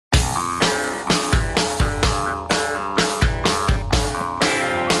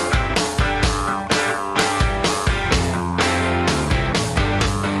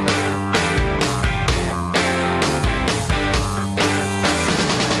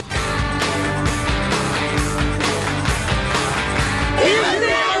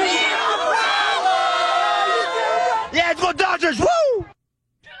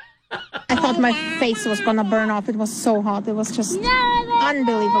my face was going to burn off. It was so hot. It was just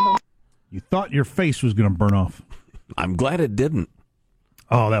unbelievable. You thought your face was going to burn off. I'm glad it didn't.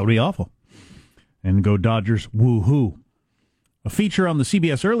 Oh, that would be awful. And go Dodgers, woo-hoo. A feature on the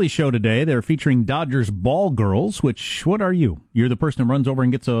CBS Early Show today, they're featuring Dodgers ball girls, which, what are you? You're the person that runs over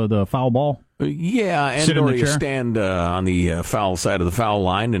and gets the foul ball? Yeah, and or you stand on the foul side of the foul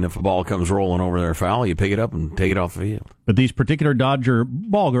line, and if a ball comes rolling over their foul, you pick it up and take it off the field. But these particular Dodger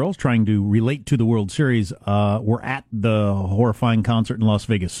ball girls, trying to relate to the World Series, were at the horrifying concert in Las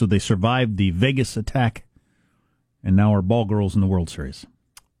Vegas. So they survived the Vegas attack, and now are ball girls in the World Series.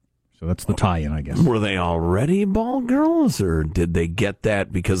 So that's the tie-in, I guess. Were they already ball girls, or did they get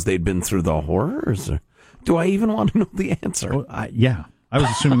that because they'd been through the horrors? Or do I even want to know the answer? Well, yeah. I was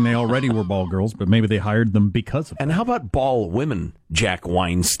assuming they already were ball girls, but maybe they hired them because of And that. how about ball women, Jack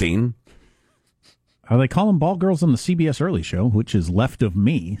Weinstein? They call them ball girls on the CBS Early Show, which is left of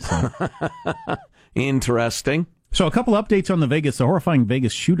me. So. Interesting. So a couple updates on the horrifying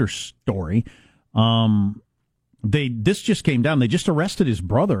Vegas shooter story. This just came down. They just arrested his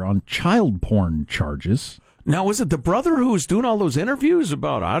brother on child porn charges. Now, was it the brother who was doing all those interviews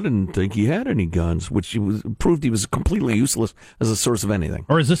about, I didn't think he had any guns, which proved he was completely useless as a source of anything?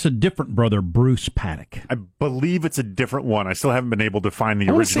 Or is this a different brother, Bruce Paddock? I believe it's a different one. I still haven't been able to find the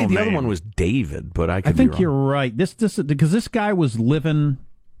I original the name. other one was David, but I could think be wrong. you're right. This because this guy was living.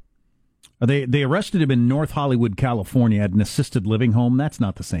 They arrested him in North Hollywood, California, at an assisted living home. That's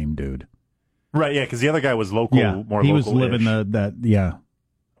not the same dude. Right, yeah, because the other guy was local, Yeah, more he local. was living yeah.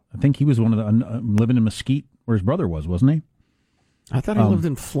 I think he was one of the living in Mesquite, where his brother was, wasn't he? I thought he lived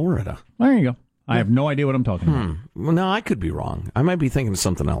in Florida. There you go. I have no idea what I'm talking about. Well, no, I could be wrong. I might be thinking of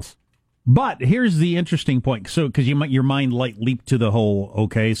something else. But here's the interesting point. So, because your mind leaped to the whole,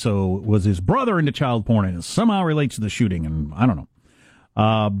 okay, so was his brother into child porn, and it somehow relates to the shooting, and I don't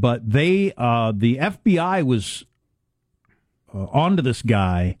know. But the FBI was onto this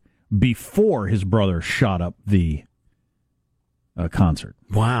guy before his brother shot up the concert.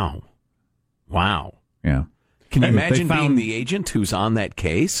 Wow. Yeah. Can you They imagine being found- the agent who's on that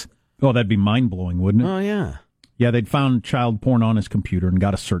case? Oh, that'd be mind-blowing, wouldn't it? Oh, yeah. Yeah, they'd found child porn on his computer and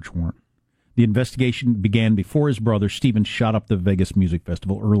got a search warrant. The investigation began before his brother, Steven, shot up the Vegas Music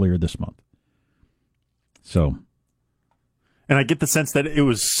Festival earlier this month. So. And I get the sense that it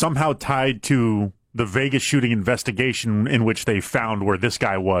was somehow tied to the Vegas shooting investigation in which they found where this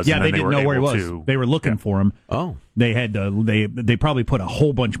guy was. Yeah, and they then didn't know where he was. To, They were looking for him. Oh. They had they probably put a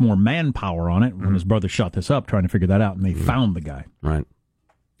whole bunch more manpower on it when his brother shot this up, trying to figure that out, and they found the guy. Right.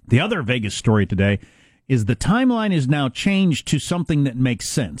 The other Vegas story today is the timeline is now changed to something that makes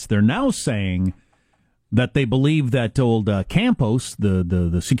sense. They're now saying that they believe that old Campos,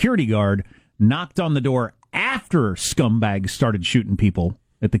 the security guard, knocked on the door after scumbags started shooting people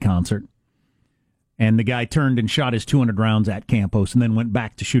at the concert. And the guy turned and shot his 200 rounds at Campos and then went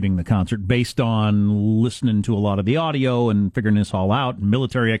back to shooting the concert based on listening to a lot of the audio and figuring this all out, and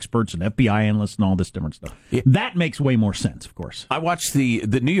military experts and FBI analysts and all this different stuff. Yeah. That makes way more sense, of course. I watched the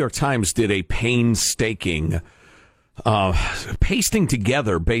New York Times did a painstaking pasting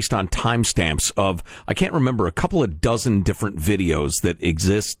together based on timestamps of, I can't remember, a couple of dozen different videos that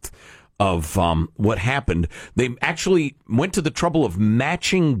exist of what happened. They actually went to the trouble of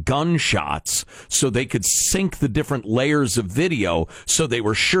matching gunshots so they could sync the different layers of video so they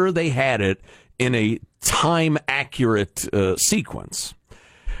were sure they had it in a time-accurate sequence.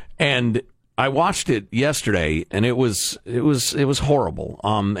 And I watched it yesterday, and it was horrible.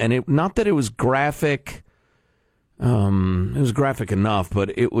 And it, not that it was graphic, it was graphic enough,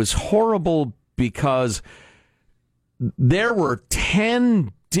 but it was horrible because there were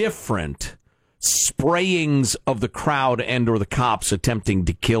 10 different sprayings of the crowd and or the cops attempting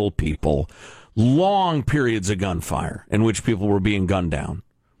to kill people. Long periods of gunfire in which people were being gunned down.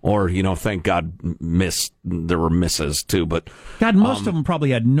 Or, thank God, there were misses, too. But God, most of them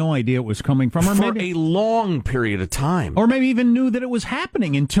probably had no idea it was coming from, or for maybe a long period of time. or maybe even knew that it was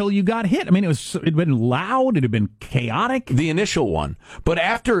happening until you got hit. I mean, it'd been loud, it had been chaotic. The initial one. But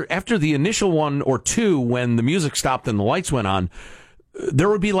after the initial one or two, when the music stopped and the lights went on, there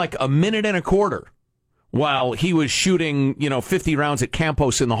would be like a minute and a quarter while he was shooting, 50 rounds at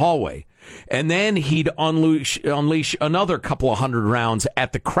Campos in the hallway. And then he'd unleash another couple of hundred rounds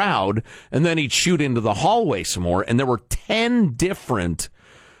at the crowd, and then he'd shoot into the hallway some more. And there were 10 different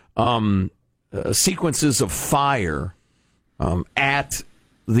sequences of fire at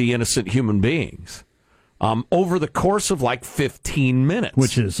the innocent human beings. over the course of like 15 minutes.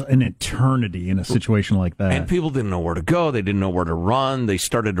 Which is an eternity in a situation like that. And people didn't know where to go. They didn't know where to run. They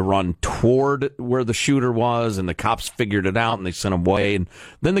started to run toward where the shooter was, and the cops figured it out, and they sent him away. And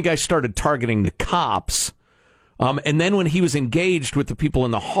then the guy started targeting the cops. And then when he was engaged with the people in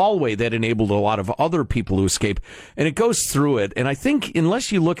the hallway, that enabled a lot of other people to escape. And it goes through it. And I think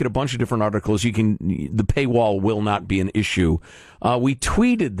unless you look at a bunch of different articles, the paywall will not be an issue. We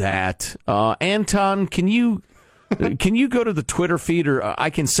tweeted that. Anton, can you go to the Twitter feed, or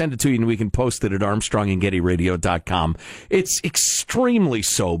I can send it to you and we can post it at ArmstrongandGettyRadio.com. It's extremely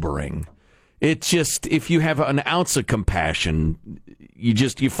sobering. It just, if you have an ounce of compassion,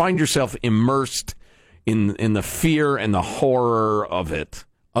 you find yourself immersed in the fear and the horror of it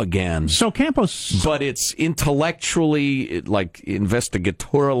again. So Campos... But it's intellectually, like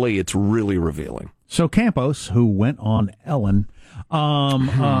investigatorily, it's really revealing. So Campos, who went on Ellen...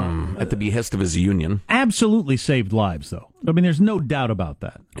 at the behest of his union. Absolutely saved lives, though. I mean, there's no doubt about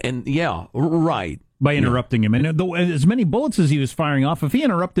that. And, yeah, right. By interrupting him. And as many bullets as he was firing off, if he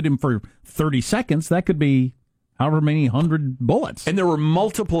interrupted him for 30 seconds, that could be... however many 100 bullets. And there were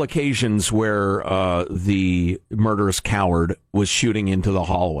multiple occasions where the murderous coward was shooting into the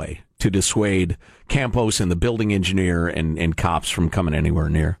hallway to dissuade Campos and the building engineer and cops from coming anywhere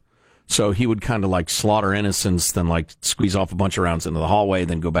near. So he would kind of like slaughter innocents, then like squeeze off a bunch of rounds into the hallway,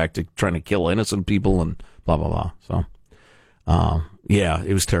 then go back to trying to kill innocent people and blah, blah, blah. So, yeah,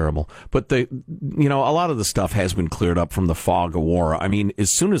 it was terrible. But a lot of the stuff has been cleared up from the fog of war. I mean,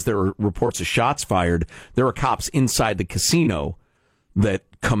 as soon as there were reports of shots fired, there were cops inside the casino that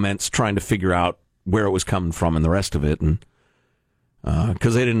commenced trying to figure out where it was coming from and the rest of it, and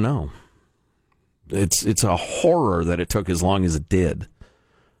because they didn't know. It's a horror that it took as long as it did.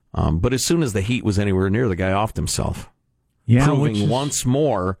 But as soon as the heat was anywhere near, the guy offed himself. Yeah, proving once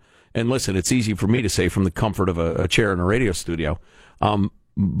more. And listen, it's easy for me to say from the comfort of a chair in a radio studio,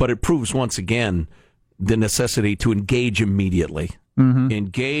 but it proves once again the necessity to engage immediately. Mm-hmm.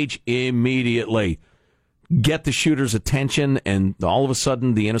 Engage immediately. Get the shooter's attention, and all of a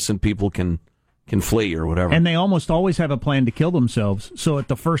sudden the innocent people can flee or whatever. And they almost always have a plan to kill themselves, so at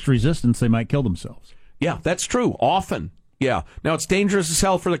the first resistance they might kill themselves. Yeah, that's true. Often. Yeah. Now, it's dangerous as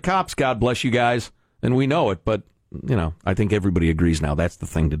hell for the cops, God bless you guys, and we know it, but... I think everybody agrees now that's the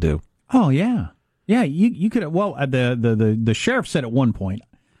thing to do. Oh, yeah. Yeah, you could... Well, the sheriff said at one point,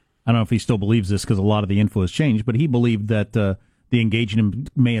 I don't know if he still believes this because a lot of the info has changed, but he believed that the engaging him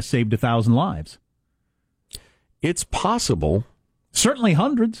may have saved 1,000 lives. It's possible. Certainly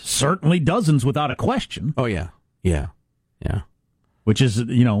hundreds, certainly dozens without a question. Oh, yeah. Yeah. Yeah. Which is,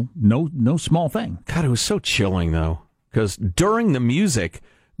 no small thing. God, it was so chilling, though, because during the music,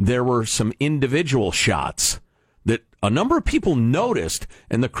 there were some individual shots that a number of people noticed,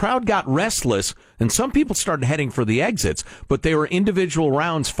 and the crowd got restless, and some people started heading for the exits, but they were individual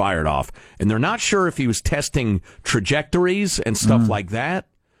rounds fired off, and they're not sure if he was testing trajectories and stuff like that,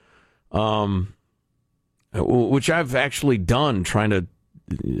 which I've actually done, trying to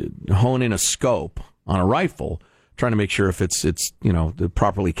hone in a scope on a rifle, trying to make sure if it's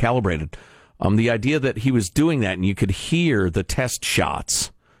properly calibrated. The idea that he was doing that, and you could hear the test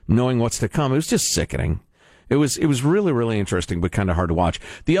shots, knowing what's to come, it was just sickening. It was really, really interesting, but kind of hard to watch.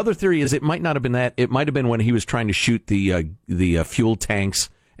 The other theory is it might not have been that. It might have been when he was trying to shoot the fuel tanks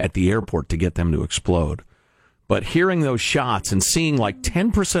at the airport to get them to explode. But hearing those shots and seeing like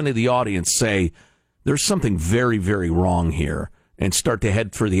 10% of the audience say, there's something very, very wrong here, and start to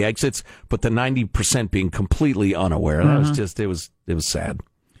head for the exits, but the 90% being completely unaware. That was just, it was sad.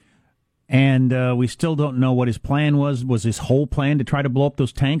 And we still don't know what his plan was. Was his whole plan to try to blow up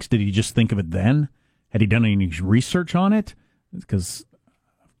those tanks? Did he just think of it then? Had he done any research on it? Because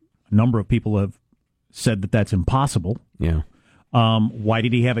a number of people have said that that's impossible. Yeah. Why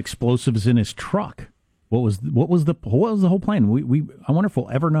did he have explosives in his truck? What was the whole plan? I wonder if we'll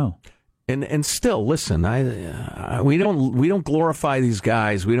ever know. And still, listen, we don't glorify these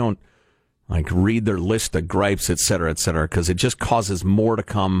guys. We don't read their list of gripes, et cetera, because it just causes more to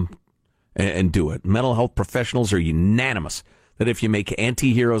come and do it. Mental health professionals are unanimous that if you make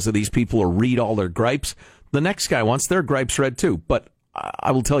anti-heroes of these people or read all their gripes, the next guy wants their gripes read too. But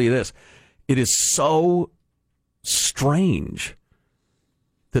I will tell you this, it is so strange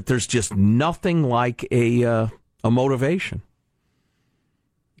that there's just nothing like a motivation.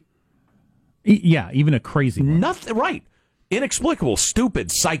 Yeah, even a crazy one. Nothing, right. Inexplicable,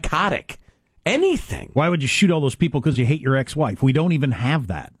 stupid, psychotic, anything. Why would you shoot all those people because you hate your ex-wife? We don't even have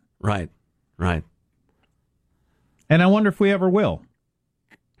that. Right. And I wonder if we ever will.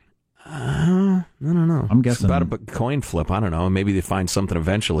 I don't know. I'm guessing it's about a coin flip. I don't know. Maybe they find something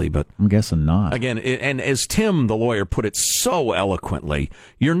eventually, but I'm guessing not. Again, and as Tim, the lawyer, put it so eloquently,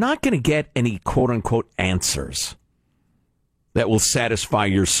 you're not going to get any quote-unquote answers that will satisfy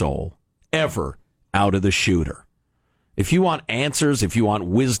your soul ever out of the shooter. If you want answers, if you want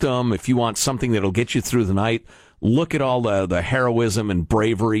wisdom, if you want something that'll get you through the night, look at all the heroism and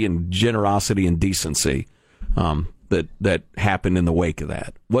bravery and generosity and decency that happened in the wake of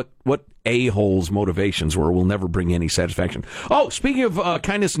that. What a-holes' motivations were will never bring any satisfaction. Oh, speaking of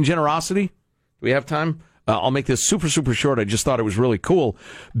kindness and generosity, do we have time? I'll make this super, super short. I just thought it was really cool.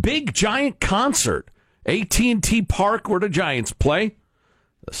 Big Giant concert. AT&T Park, where the Giants play.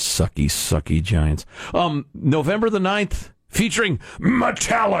 The sucky Giants. November the 9th, featuring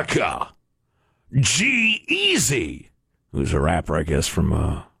Metallica. G-Eazy, who's a rapper, I guess, from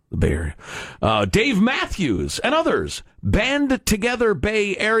the Bay Area. Dave Matthews and others. Band together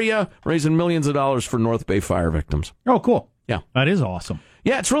Bay Area, raising millions of dollars for North Bay fire victims. Oh, cool. Yeah. That is awesome.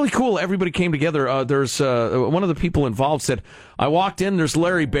 Yeah, it's really cool. Everybody came together. There's one of the people involved said, I walked in, there's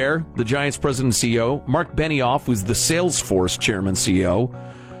Larry Baer, the Giants president and CEO, Mark Benioff, who's the Salesforce chairman CEO,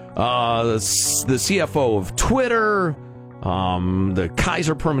 the CFO of Twitter, the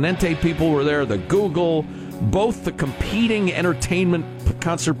Kaiser Permanente people were there, the Google, both the competing entertainment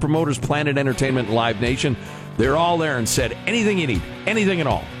concert promoters, Planet Entertainment and Live Nation. They're all there and said, anything you need, anything at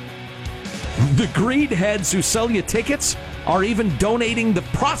all. The greed heads who sell you tickets are even donating the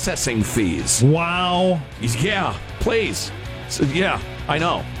processing fees. Wow. Yeah, please. So, yeah, I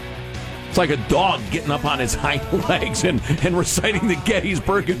know. It's like a dog getting up on his hind legs and reciting the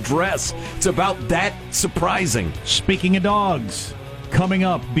Gettysburg Address. It's about that surprising. Speaking of dogs, coming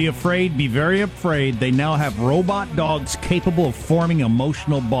up, be afraid, be very afraid. They now have robot dogs capable of forming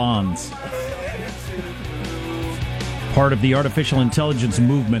emotional bonds. Part of the artificial intelligence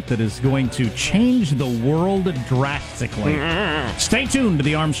movement that is going to change the world drastically. Stay tuned to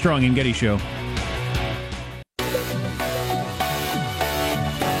the Armstrong and Getty Show.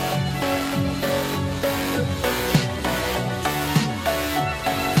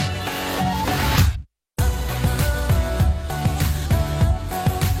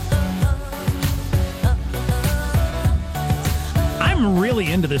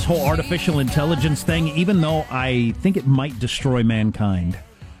 Into this whole artificial intelligence thing, even though I think it might destroy mankind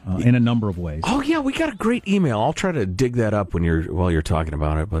in a number of ways. Oh yeah, we got a great email. I'll try to dig that up while you're talking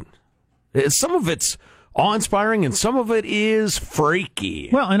about it, but some of it's awe-inspiring and some of it is freaky.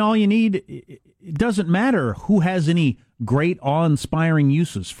 Well, and all you need, it doesn't matter who has any great awe-inspiring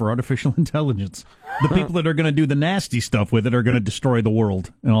uses for artificial intelligence. The people that are going to do the nasty stuff with it are going to destroy the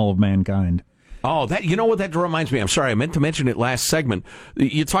world and all of mankind. Oh, you know what that reminds me? I'm sorry, I meant to mention it last segment.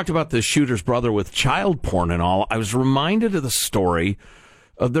 You talked about the shooter's brother with child porn and all. I was reminded of the story.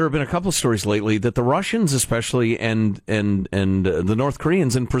 There have been a couple of stories lately that the Russians, especially, and the North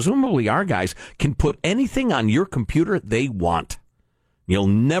Koreans, and presumably our guys, can put anything on your computer they want. You'll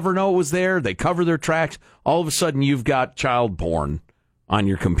never know it was there. They cover their tracks. All of a sudden, you've got child porn on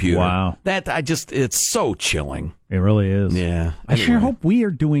your computer. Wow. It's so chilling. It really is. Yeah. I sure hope we are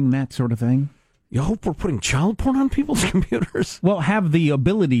doing that sort of thing. You hope we're putting child porn on people's computers? Well, have the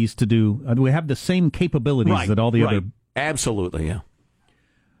abilities to do. We have the same capabilities that all the other. Absolutely, yeah.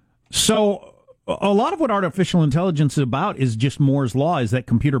 So, a lot of what artificial intelligence is about is just Moore's Law, is that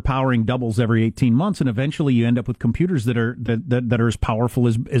computer powering doubles every 18 months, and eventually you end up with computers that are as powerful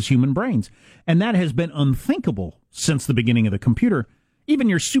as human brains. And that has been unthinkable since the beginning of the computer. Even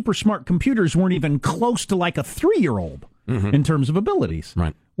your super smart computers weren't even close to like a 3-year-old in terms of abilities.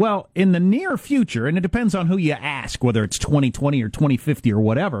 Right. Well, in the near future, and it depends on who you ask, whether it's 2020 or 2050 or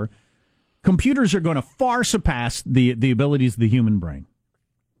whatever, computers are going to far surpass the abilities of the human brain.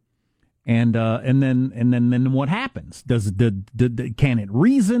 And then what happens? Can it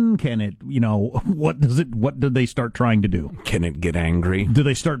reason? Can it, what do they start trying to do? Can it get angry? Do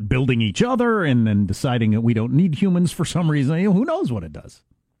they start building each other and then deciding that we don't need humans for some reason? Who knows what it does?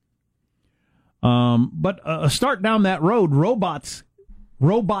 But a start down that road, robot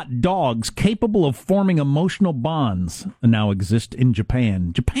dogs capable of forming emotional bonds now exist in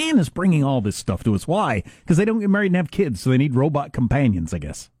Japan. Japan is bringing all this stuff to us. Why? Because they don't get married and have kids, so they need robot companions, I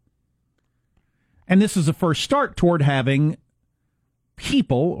guess. And this is a first start toward having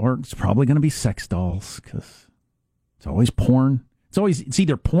people, or it's probably going to be sex dolls, because it's always porn. It's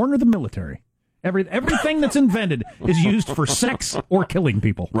either porn or the military. Everything that's invented is used for sex or killing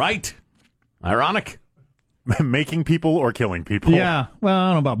people. Right. Ironic. Making people or killing people. Yeah. Well, I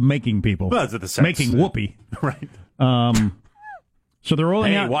don't know about making people. Well, that's the sex. Making whoopee. Right. So they're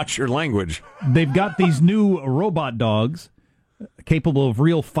rolling out. Watch your language. They've got these new robot dogs capable of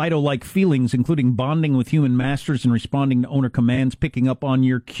real Fido-like feelings, including bonding with human masters and responding to owner commands, picking up on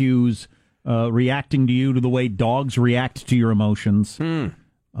your cues, reacting to you to the way dogs react to your emotions,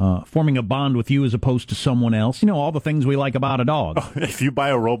 forming a bond with you as opposed to someone else. You know, all the things we like about a dog. If you buy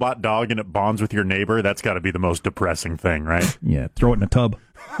a robot dog and it bonds with your neighbor, that's got to be the most depressing thing, right? Yeah, throw it in a tub.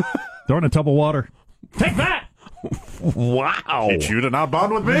 Throw it in a tub of water. Take that! Wow. Teach you to not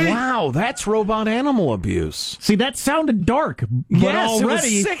bond with me? Wow, that's robot animal abuse. See, that sounded dark, but Yes, it was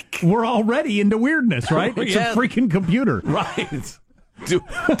already sick. we're already into weirdness, right? It's Yeah. a freaking computer. Right. Do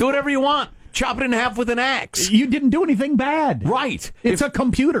whatever you want. Chop it in half with an axe. You didn't do anything bad. Right. It's a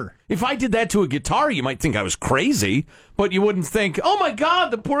computer. If I did that to a guitar, you might think I was crazy, but you wouldn't think, oh my God,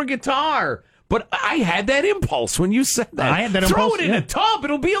 the poor guitar. But I had that impulse when you said that. I had that Throw impulse, it in yeah. a tub,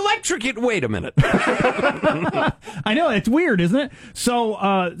 it'll be electric. Wait a minute. I know, it's weird, isn't it? So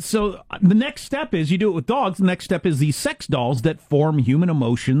the next step is you do it with dogs. The next step is these sex dolls that form human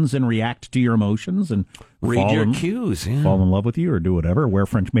emotions and react to your emotions and Read your cues. Yeah. fall in love with you or do whatever. Wear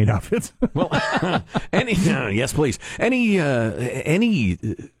French maid outfits. Well, yes, please. Any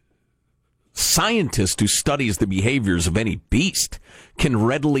scientist who studies the behaviors of any beast can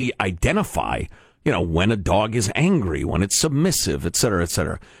readily identify, when a dog is angry, when it's submissive, et cetera, et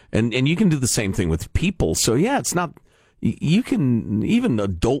cetera. And you can do the same thing with people. So yeah, it's not, you can, even an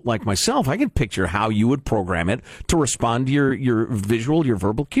adult like myself, I can picture how you would program it to respond to your visual, your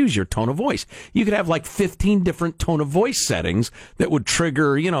verbal cues, your tone of voice. You could have like 15 different tone of voice settings that would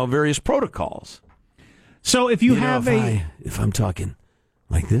trigger, various protocols. So if you have if I'm talking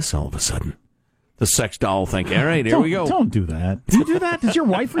like this all of a sudden, the sex doll will think, all right, here we go. Don't do that. Do you do that? Does your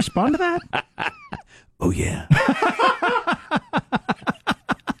wife respond to that? Oh, yeah.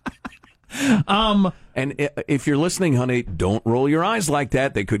 And if you're listening, honey, don't roll your eyes like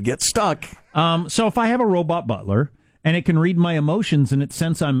that. They could get stuck. So if I have a robot butler and it can read my emotions and it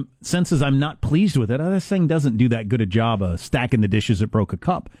senses I'm not pleased with it, this thing doesn't do that good a job of stacking the dishes that broke a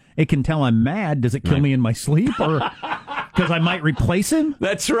cup. It can tell I'm mad. Does it kill me in my sleep or because I might replace him?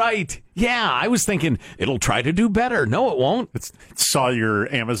 That's right. Yeah, I was thinking it'll try to do better. No, it won't. It saw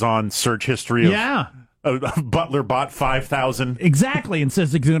your Amazon search history of Yeah. Butler bought 5,000. Exactly, and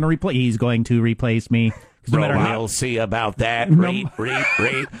says he's going to replace me. 'Cause no matter how, We'll see about that. No-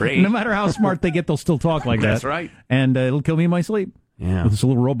 Read. no matter how smart they get, they'll still talk like that. That's right. And it'll kill me in my sleep. Yeah. With its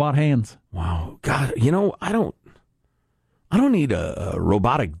little robot hands. Wow. God, I don't need a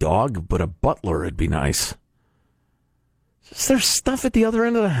robotic dog, but a butler would be nice. There's stuff at the other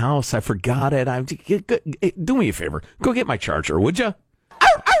end of the house. I forgot it. Do me a favor. Go get my charger, would you?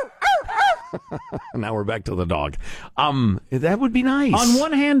 Now we're back to the dog. That would be nice. On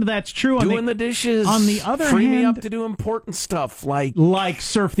one hand, that's true. Doing the dishes. On the other free me hand, up to do important stuff like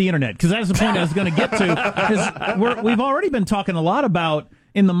surf the internet, because that's the point I was going to get to. Because we've already been talking a lot about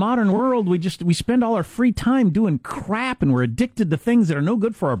in the modern world, we spend all our free time doing crap, and we're addicted to things that are no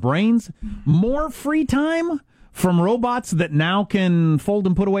good for our brains. More free time from robots that now can fold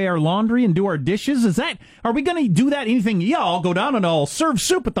and put away our laundry and do our dishes? Are we going to do that? Anything? Yeah, I'll go down and I'll serve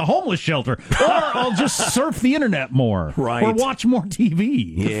soup at the homeless shelter, or I'll just surf the internet more, Right. or watch more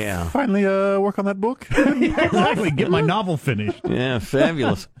TV. Yeah. Finally work on that book. Exactly. Get my novel finished. Yeah,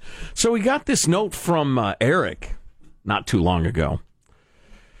 fabulous. So we got this note from Eric not too long ago.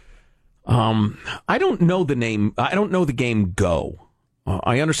 I don't know the name. I don't know the game Go.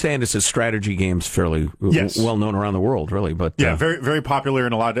 I understand it's a strategy games fairly Yes. well known around the world, really. But Yeah, very, very popular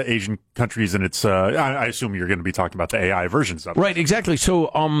in a lot of Asian countries, and it's. I assume you're going to be talking about the AI versions of it. right, exactly. So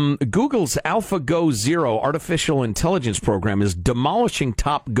Google's AlphaGo Zero artificial intelligence program is demolishing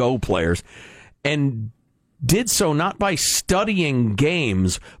top Go players, and did so not by studying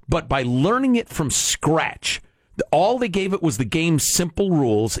games, but by learning it from scratch. All they gave it was the game's simple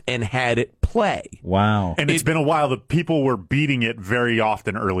rules and had it play. Wow. And it's been a while that people were beating it very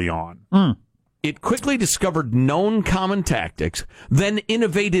often early on. It quickly discovered known common tactics, then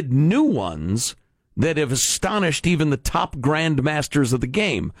innovated new ones that have astonished even the top grandmasters of the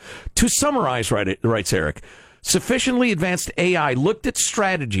game. To summarize, writes Eric, sufficiently advanced AI looked at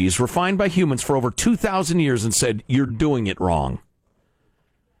strategies refined by humans for over 2,000 years and said, you're doing it wrong.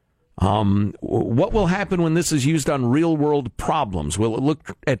 What will happen when this is used on real-world problems? Will it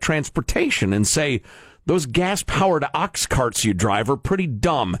look at transportation and say, Those gas-powered ox carts you drive are pretty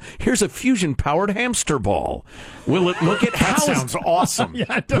dumb. Here's a fusion-powered hamster ball. Will it look at That how... sounds awesome.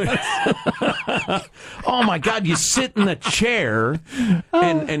 Yeah, it does. Oh, my God, you sit in the chair,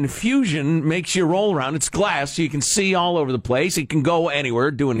 and fusion makes you roll around. It's glass, so you can see all over the place. It can go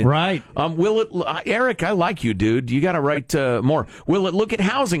anywhere doing it. Right. Will it... Eric, I like you, dude. You got to write more. Will it look at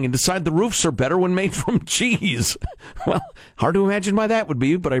housing and decide the roofs are better when made from cheese? Well, hard to imagine why that would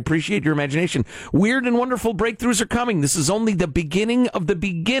be, but I appreciate your imagination. Weird and wonderful breakthroughs are coming. This is only the beginning of the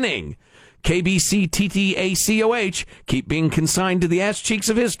beginning. KBC TTACOH. Keep being consigned to the ass cheeks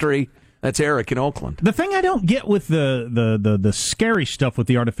of history. That's Eric in Oakland. The thing I don't get with the scary stuff with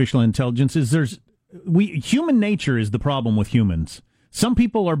the artificial intelligence is human nature is the problem with humans. Some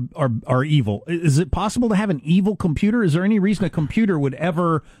people are evil. Is it possible to have an evil computer? Is there any reason a computer would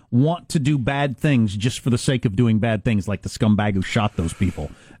ever want to do bad things just for the sake of doing bad things, like the scumbag who shot those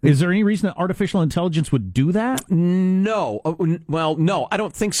people? Is there any reason that artificial intelligence would do that? No. Well, no, I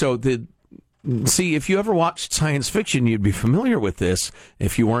don't think so. See, if you ever watched science fiction, you'd be familiar with this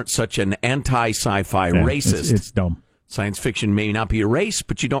if you weren't such an anti-sci-fi racist. It's dumb. Science fiction may not be a race,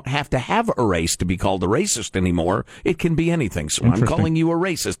 but you don't have to have a race to be called a racist anymore. It can be anything, so I'm calling you a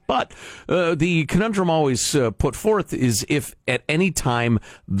racist. But the conundrum always put forth is if at any time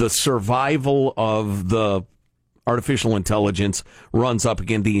the survival of the artificial intelligence runs up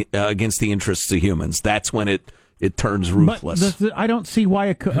against the interests of humans, that's when it turns ruthless. But I don't see why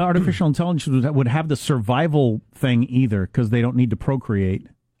artificial intelligence would have the survival thing either, because they don't need to procreate.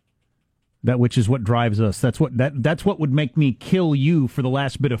 That which is what drives us. That's what would make me kill you for the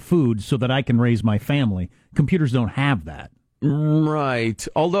last bit of food so that I can raise my family. Computers don't have that. Right.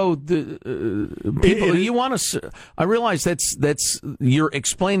 Although the people you want to, I realize that's you're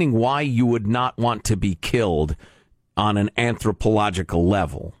explaining why you would not want to be killed on an anthropological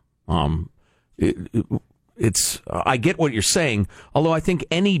level. It's I get what you're saying. Although I think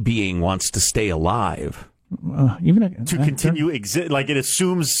any being wants to stay alive. To continue like it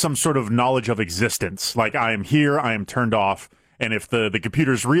assumes some sort of knowledge of existence. Like, I am here, I am turned off, and if the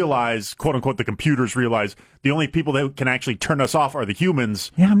computers realize, quote unquote, the computers realize the only people that can actually turn us off are the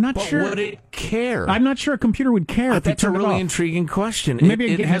humans. Yeah, I'm not sure. Would it care? I'm not sure a computer would care. If That's a really intriguing question.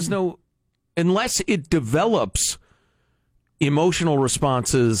 Maybe it has no, unless it develops emotional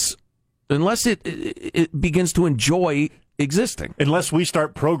responses, unless it begins to enjoy existing. Unless we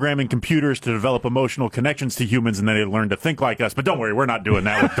start programming computers to develop emotional connections to humans and then they learn to think like us. But don't worry, we're not doing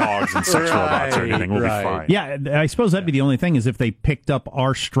that with dogs and sex robots or anything. We'll be fine. Yeah, I suppose that'd be the only thing is if they picked up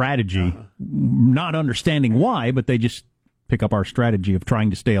our strategy, not understanding why, but they just pick up our strategy of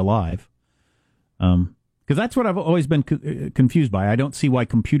trying to stay alive. Because that's what I've always been confused by. I don't see why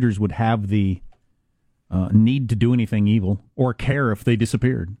computers would have the need to do anything evil or care if they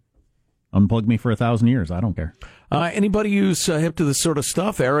disappeared. Unplug me for 1,000 years. I don't care. Anybody who's hip to this sort of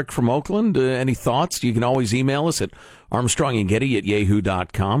stuff? Eric from Oakland, any thoughts? You can always email us at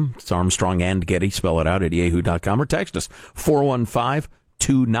armstrongandgetty@yahoo.com. It's Armstrong and Getty, spell it out, at yahoo.com, or text us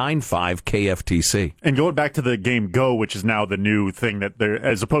 415-295-KFTC. And going back to the game Go, which is now the new thing that they're,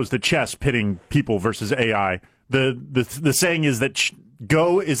 as opposed to chess pitting people versus AI, the saying is that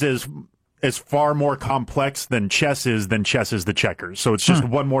Go is as far more complex than chess is the checkers. So it's just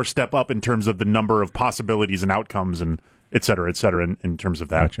one more step up in terms of the number of possibilities and outcomes and et cetera, in terms of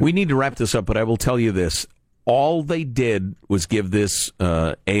that. Gotcha. We need to wrap this up, but I will tell you this. All they did was give this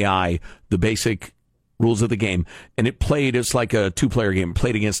AI the basic rules of the game, and it played, it's like a two-player game,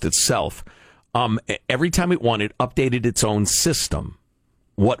 played against itself. Every time it won, it updated its own system.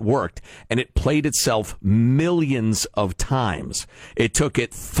 What worked, and it played itself millions of times. It took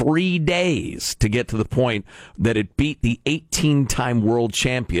it 3 days to get to the point that it beat the 18-time world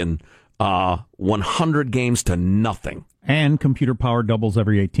champion 100 games to nothing. And computer power doubles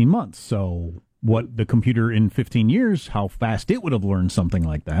every 18 months. So what the computer in 15 years, how fast it would have learned something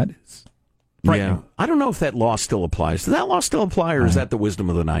like that is frightening. Yeah. I don't know if that law still applies. Does that law still apply, or is that the wisdom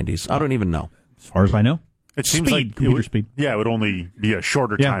of the 90s? I don't even know. As far as I know. It seems speed, like computer speed. Yeah, it would only be a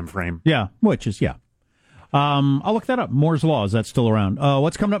shorter time frame. Yeah, which is, I'll look that up. Moore's Law, is that still around?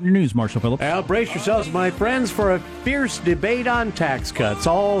 What's coming up in your news, Marshall Phillips? Well, brace yourselves, my friends, for a fierce debate on tax cuts.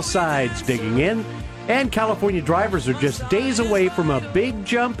 All sides digging in. And California drivers are just days away from a big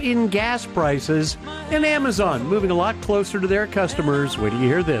jump in gas prices. And Amazon moving a lot closer to their customers. Wait till you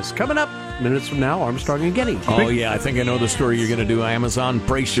hear this. Coming up minutes from now, Armstrong and Getty. Oh, yeah, I think I know the story you're going to do, Amazon.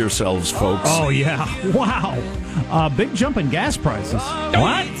 Brace yourselves, folks. Oh, yeah. Wow. Big jump in gas prices.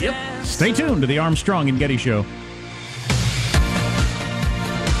 What? Yep. Stay tuned to the Armstrong and Getty Show.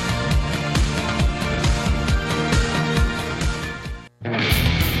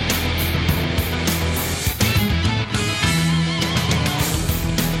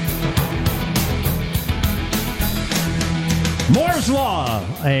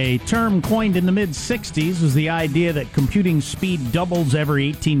 a term coined in the mid-'60s was the idea that computing speed doubles every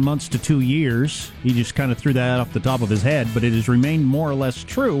 18 months to 2 years. He just kind of threw that off the top of his head, but it has remained more or less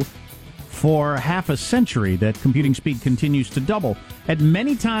true for half a century that computing speed continues to double. At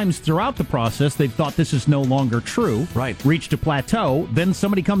many times throughout the process, they've thought this is no longer true. Right. Reached a plateau, then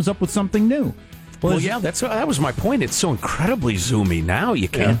somebody comes up with something new. Well, yeah, that was my point. It's so incredibly zoomy now. You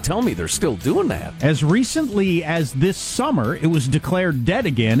can't tell me they're still doing that. As recently as this summer, it was declared dead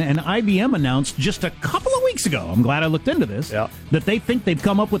again, and IBM announced just a couple of weeks ago, I'm glad I looked into this, that they think they've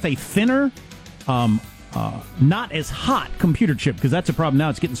come up with a thinner, not as hot computer chip, because that's a problem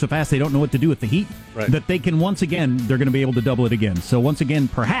now. It's getting so fast they don't know what to do with the heat, that they can once again, they're going to be able to double it again. So once again,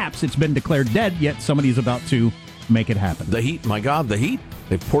 perhaps it's been declared dead, yet somebody's about to make it happen. The heat, my God, the heat.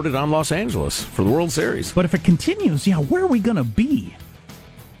 They poured it on Los Angeles for the World Series. But if it continues, where are we going to be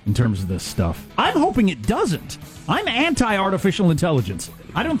in terms of this stuff? I'm hoping it doesn't. I'm anti-artificial intelligence.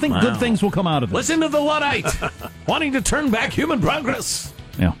 I don't think good things will come out of this. Listen to the Luddite, wanting to turn back human progress.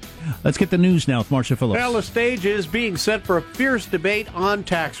 Yeah. Let's get the news now with Marcia Phillips. Well, the stage is being set for a fierce debate on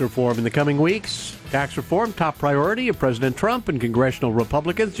tax reform in the coming weeks. Tax reform, top priority of President Trump and congressional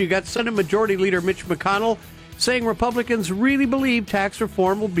Republicans. You got Senate Majority Leader Mitch McConnell saying Republicans really believe tax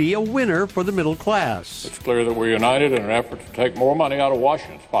reform will be a winner for the middle class. It's clear that we're united in an effort to take more money out of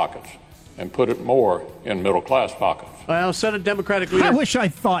Washington's pockets and put it more in middle class pockets. Well, Senate Democratic leader... I wish I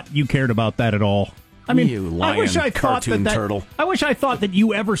thought you cared about that at all. I mean, you lion I wish I thought cartoon turtle. I wish I thought that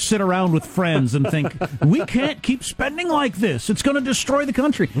you ever sit around with friends and think, we can't keep spending like this. It's going to destroy the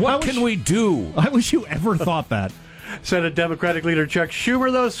country. What can we do? I wish you ever thought that. Senate Democratic leader Chuck Schumer,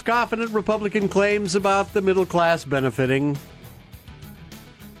 though, scoffing at Republican claims about the middle class benefiting.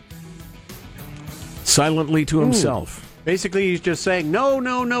 Silently to himself. Basically, he's just saying,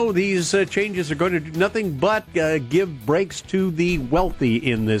 no, these changes are going to do nothing but give breaks to the wealthy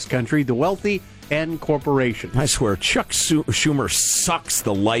in this country, the wealthy and corporations. I swear, Chuck Schumer sucks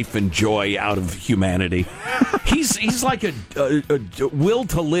the life and joy out of humanity. He's like a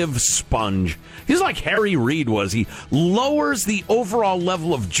will-to-live sponge. He's like Harry Reid was. He lowers the overall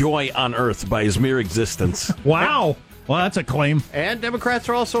level of joy on Earth by his mere existence. Wow. Well, that's a claim. And Democrats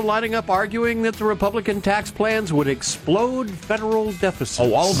are also lining up arguing that the Republican tax plans would explode federal deficits.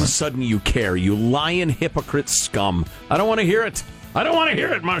 Oh, all of a sudden you care, you lying hypocrite scum. I don't want to hear it. I don't want to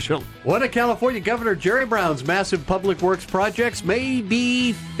hear it, Marshall. One of California Governor Jerry Brown's massive public works projects may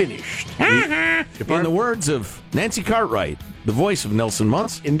be finished. In the words of Nancy Cartwright, the voice of Nelson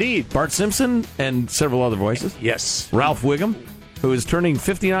Muntz. Indeed. Bart Simpson and several other voices. Yes. Ralph Wiggum, who is turning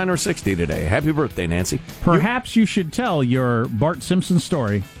 59 or 60 today. Happy birthday, Nancy. Perhaps you should tell your Bart Simpson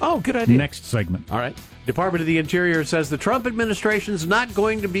story. Oh, good idea. Next segment. All right. Department of the Interior says the Trump administration is not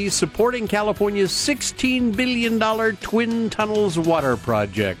going to be supporting California's $16 billion Twin Tunnels water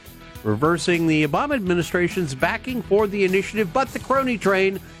project, reversing the Obama administration's backing for the initiative, but the crony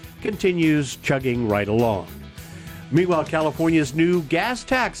train continues chugging right along. Meanwhile, California's new gas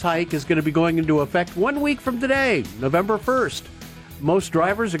tax hike is going to be going into effect 1 week from today, November 1st. Most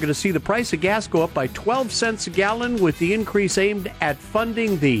drivers are going to see the price of gas go up by 12 cents a gallon, with the increase aimed at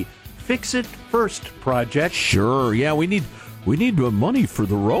funding the Fix It First project. Sure, yeah, we need money for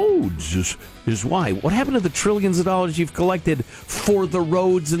the roads, is why. What happened to the trillions of dollars you've collected for the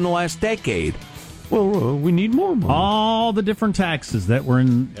roads in the last decade? Well, we need more money. All the different taxes that were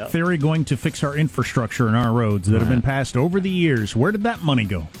in theory going to fix our infrastructure and our roads that have been passed over the years. Where did that money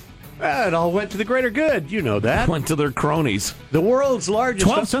go? It all went to the greater good. You know that. Went to their cronies. The world's largest...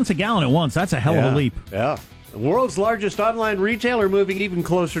 12 cents a gallon at once. That's a hell of a leap. Yeah. The world's largest online retailer moving even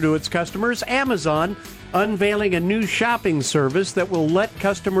closer to its customers, Amazon, unveiling a new shopping service that will let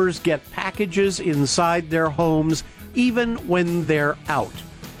customers get packages inside their homes even when they're out.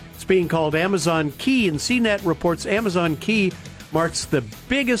 It's being called Amazon Key, and CNET reports Amazon Key marks the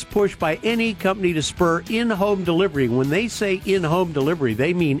biggest push by any company to spur in-home delivery. When they say in-home delivery,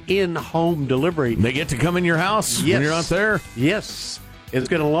 they mean in-home delivery. They get to come in your house when you're not there? Yes. It's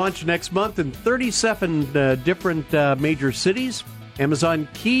going to launch next month in 37 different major cities. Amazon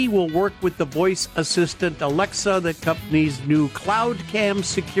Key will work with the voice assistant Alexa, the company's new cloud cam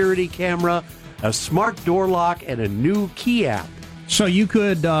security camera, a smart door lock, and a new key app. So you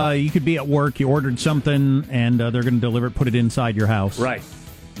could be at work, you ordered something, and they're going to deliver it, put it inside your house. Right.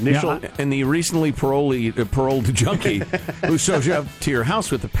 And the recently paroled junkie who shows up to your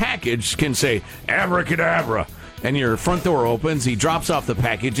house with the package can say, abracadabra, and your front door opens, he drops off the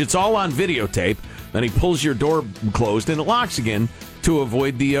package, it's all on videotape, then he pulls your door closed and it locks again to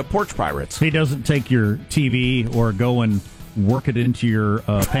avoid the porch pirates. He doesn't take your TV or go and work it into your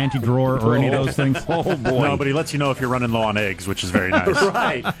panty drawer or any of those things. Oh, boy. No, but he lets you know if you're running low on eggs, which is very nice.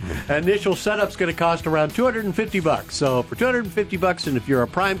 Right. Initial setup's going to cost around $250. So for $250, and if you're a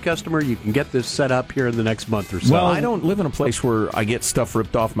Prime customer, you can get this set up here in the next month or so. Well, I don't live in a place where I get stuff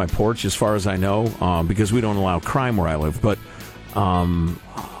ripped off my porch, as far as I know, because we don't allow crime where I live. But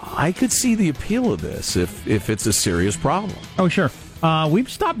I could see the appeal of this if it's a serious problem. Oh, sure. We've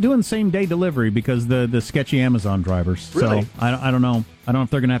stopped doing same-day delivery because the sketchy Amazon drivers. Really? So I don't know. I don't know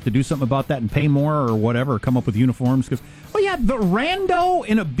if they're going to have to do something about that and pay more or whatever, or come up with uniforms. Because, the rando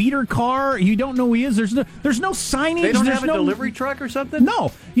in a beater car, you don't know who he is. There's no signage. They don't There's have a no delivery truck or something?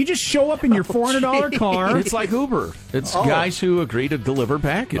 No. You just show up in your $400 car. It's like Uber. It's guys who agree to deliver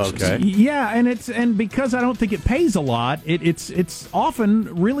packages. Okay. Yeah, and because I don't think it pays a lot, it's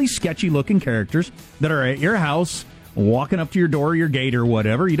often really sketchy-looking characters that are at your house, walking up to your door, your gate, or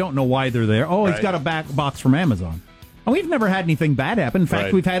whatever. You don't know why they're there. Oh, he's got a back box from Amazon. And we've never had anything bad happen. In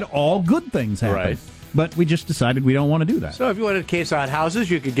fact, we've had all good things happen. Right. But we just decided we don't want to do that. So if you wanted case out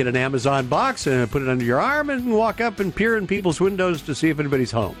houses, you could get an Amazon box and put it under your arm and walk up and peer in people's windows to see if anybody's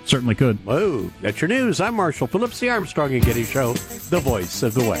home. Certainly could. Whoa, that's your news. I'm Marshall Phillips, the Armstrong and Getty Show, the voice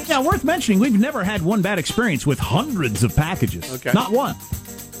of the West. Now, worth mentioning, we've never had one bad experience with hundreds of packages. Okay. Not one.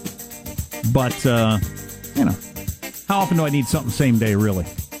 But, how often do I need something same day, really?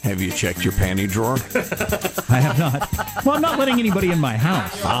 Have you checked your panty drawer? I have not. Well, I'm not letting anybody in my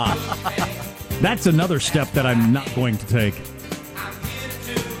house. That's another step that I'm not going to take.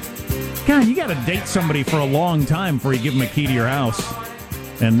 God, you got to date somebody for a long time before you give them a key to your house.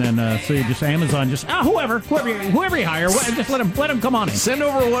 And then, so you just, Amazon, whoever you hire, just let them come on in. Send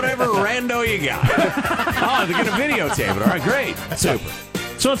over whatever rando you got. They're going to videotape it. All right, great. Super.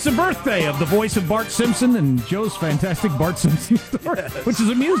 So it's the birthday of the voice of Bart Simpson and Joe's fantastic Bart Simpson story, which has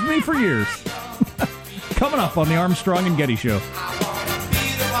amused me for years. Coming up on the Armstrong and Getty Show.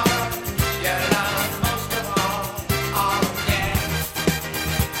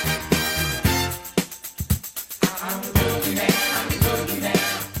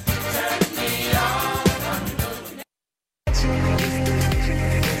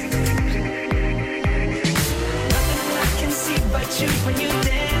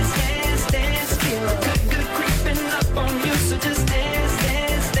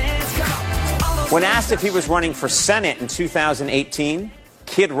 When asked if he was running for Senate in 2018,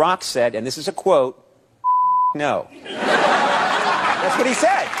 Kid Rock said, and this is a quote, no. That's what he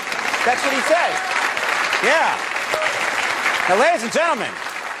said. That's what he said. Yeah. Now, ladies and gentlemen,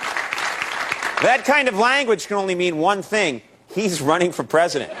 that kind of language can only mean one thing. He's running for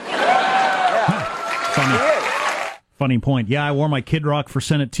president. Yeah. Funny. He is. Funny point. Yeah, I wore my Kid Rock for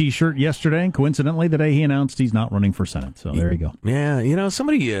Senate T-shirt yesterday. Coincidentally, the day he announced he's not running for Senate. So there you go. Yeah,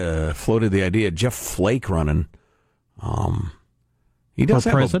 somebody floated the idea of Jeff Flake running. He does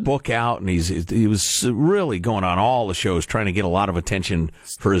have a book out, and he was really going on all the shows trying to get a lot of attention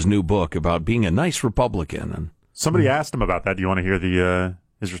for his new book about being a nice Republican. And somebody asked him about that. Do you want to hear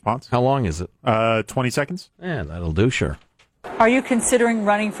his response? How long is it? 20 seconds. Yeah, that'll do, sure. Are you considering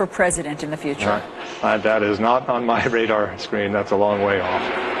running for president in the future? That is not on my radar screen. That's a long way off.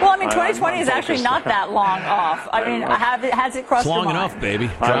 Well, I mean, 2020 is actually not that long off. I mean, has it crossed your mind? It's long enough, baby.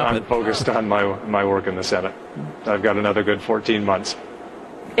 I'm focused on my work in the Senate. I've got another good 14 months.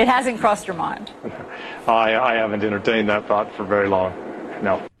 It hasn't crossed your mind? I haven't entertained that thought for very long.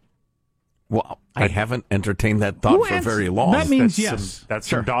 No. Well, I haven't entertained that thought for very long. That means yes. That's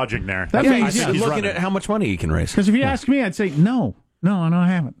some dodging there. That means he's yes. looking at how much money he can raise. Because if you ask me, I'd say no, I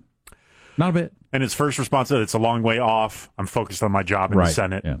haven't. Not a bit. And his first response is, it's a long way off. I'm focused on my job in the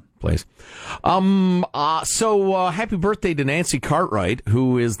Senate. Yeah, please. So happy birthday to Nancy Cartwright,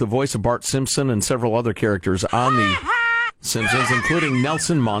 who is the voice of Bart Simpson and several other characters on the Simpsons, including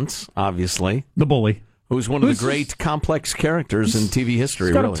Nelson Muntz, obviously. The bully. Who's one of the great complex characters in TV history.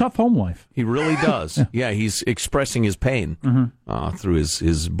 He's got really. a tough home life. He really does. Yeah, he's expressing his pain through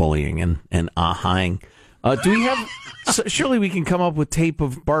his bullying and ah-hying. Do we have... surely we can come up with tape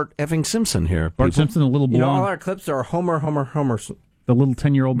of Bart effing Simpson here. Bart Simpson, a little blonde. all our clips are Homer. The little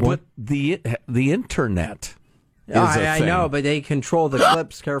 10-year-old boy. But the internet is I know, but they control the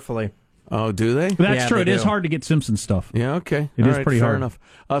clips carefully. Oh, do they? That's true. They It is do. hard to get Simpson stuff. Yeah, okay. It is pretty fair hard. enough.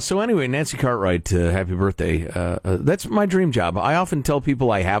 So anyway, Nancy Cartwright, happy birthday. That's my dream job. I often tell people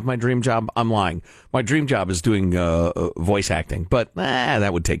I have my dream job. I'm lying. My dream job is doing voice acting, but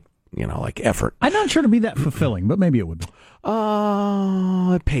that would take, like effort. I'm not sure to be that fulfilling, but maybe it would be.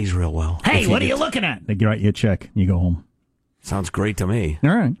 It pays real well. Hey, what are you looking at? They write you a check, and you go home. Sounds great to me. All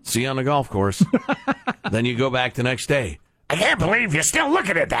right. See you on the golf course. Then you go back the next day. I can't believe you're still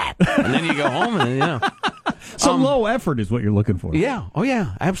looking at that. And then you go home and, So low effort is what you're looking for. Yeah. Oh,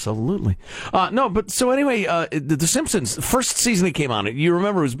 yeah. Absolutely. No, but so anyway, The Simpsons, first season it came on, you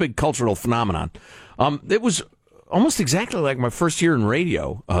remember it was a big cultural phenomenon. It was almost exactly like my first year in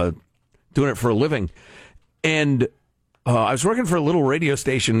radio, doing it for a living. And I was working for a little radio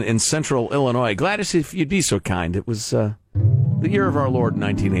station in central Illinois. Gladys, if you'd be so kind, it was the year of our Lord,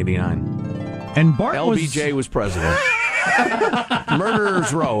 1989. And Bart LBJ was president.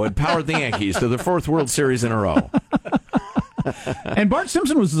 Murderers Row had powered the Yankees to the 4th World Series in a row. And Bart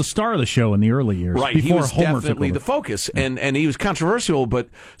Simpson was the star of the show in the early years. Right, before he was Homer definitely took the focus, and he was controversial. But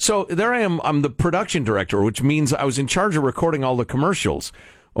so there I am. I'm the production director, which means I was in charge of recording all the commercials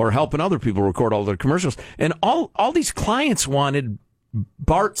or helping other people record all their commercials. And all these clients wanted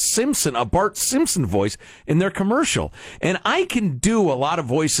Bart Simpson, a Bart Simpson voice in their commercial. And I can do a lot of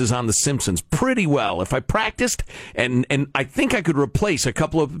voices on The Simpsons pretty well if I practiced, and I think I could replace a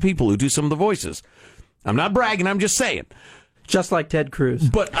couple of the people who do some of the voices. I'm not bragging, I'm just saying. Just like Ted Cruz.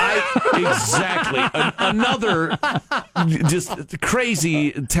 But exactly, another just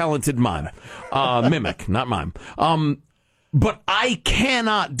crazy talented mimic, not mime. But I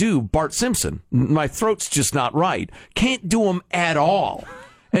cannot do Bart Simpson. My throat's just not right. Can't do him at all.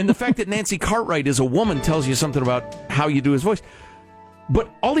 And the fact that Nancy Cartwright is a woman tells you something about how you do his voice. But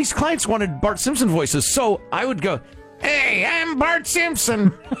all these clients wanted Bart Simpson voices, so I would go, "Hey, I'm Bart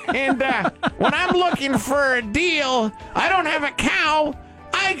Simpson, and when I'm looking for a deal, I don't have a cow.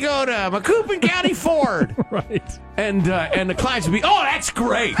 I go to Macoupin County Ford." Right. And the clients would be, "Oh, that's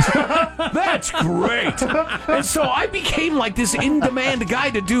great. That's great." And so I became like this in-demand guy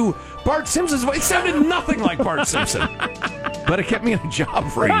to do Bart Simpson's voice. It sounded nothing like Bart Simpson. But it kept me in a job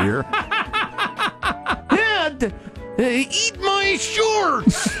for a year. Dad, eat my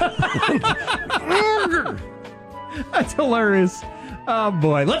shorts. That's hilarious. Oh,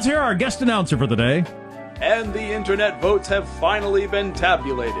 boy. Let's hear our guest announcer for the day. And the internet votes have finally been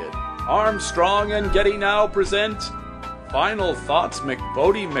tabulated. Armstrong and Getty now present Final Thoughts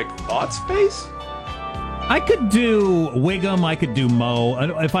McBodie McThoughtsface? I could do Wiggum, I could do Mo.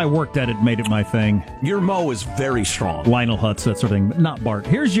 If I worked at it, made it my thing. Your Mo is very strong. Lionel Hutz, that sort of thing, but not Bart.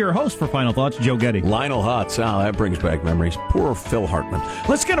 Here's your host for Final Thoughts, Joe Getty. Lionel Hutz. Oh, that brings back memories. Poor Phil Hartman.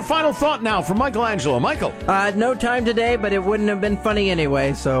 Let's get a final thought now from Michelangelo. Michael. No time today, but it wouldn't have been funny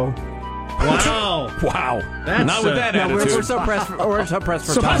anyway, so... Wow. Wow. That's, not with that attitude. We're so pressed for time.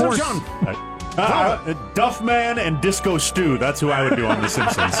 Professor John. Duffman and Disco Stew. That's who I would do on The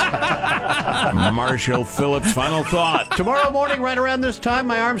Simpsons. Marshall Phillips, final thought. Tomorrow morning, right around this time,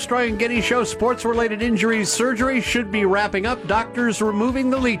 my Armstrong and Getty Show sports-related injuries surgery should be wrapping up. Doctors removing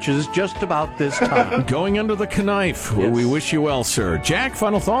the leeches just about this time. Going under the knife. Yes. We wish you well, sir. Jack,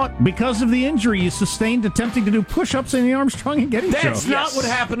 final thought. Because of the injury you sustained attempting to do push-ups in the Armstrong and Getty Show. That's not what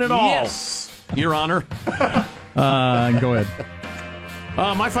happened at all. Yes. Your Honor. Go ahead.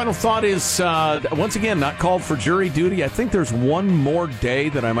 My final thought is, once again, not called for jury duty. I think there's one more day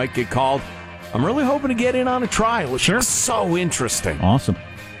that I might get called. I'm really hoping to get in on a trial. It's so interesting. Awesome.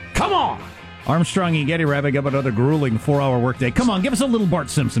 Come on. Armstrong and Getty wrapping up another grueling 4-hour workday. Come on, give us a little Bart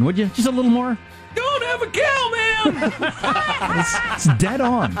Simpson, would you? Just a little more? Don't have a cow, man! It's dead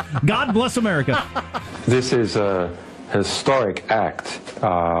on. God bless America. This is a historic act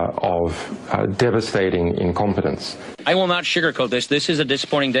of devastating incompetence. I will not sugarcoat this. This is a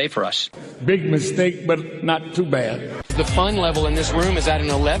disappointing day for us. Big mistake, but not too bad. The fun level in this room is at an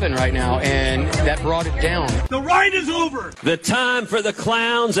 11 right now, and that brought it down. The ride is over. The time for the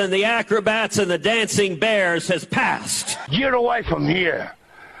clowns and the acrobats and the dancing bears has passed. Get away from here.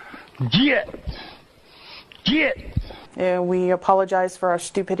 Get. We apologize for our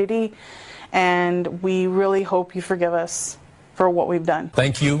stupidity, and we really hope you forgive us for what we've done.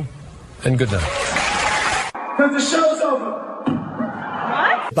 Thank you, and good night. Because the show's over.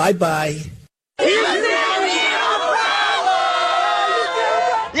 What? Bye-bye.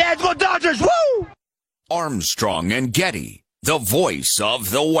 Yeah, go Dodgers, woo! Armstrong and Getty, the voice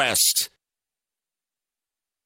of the West.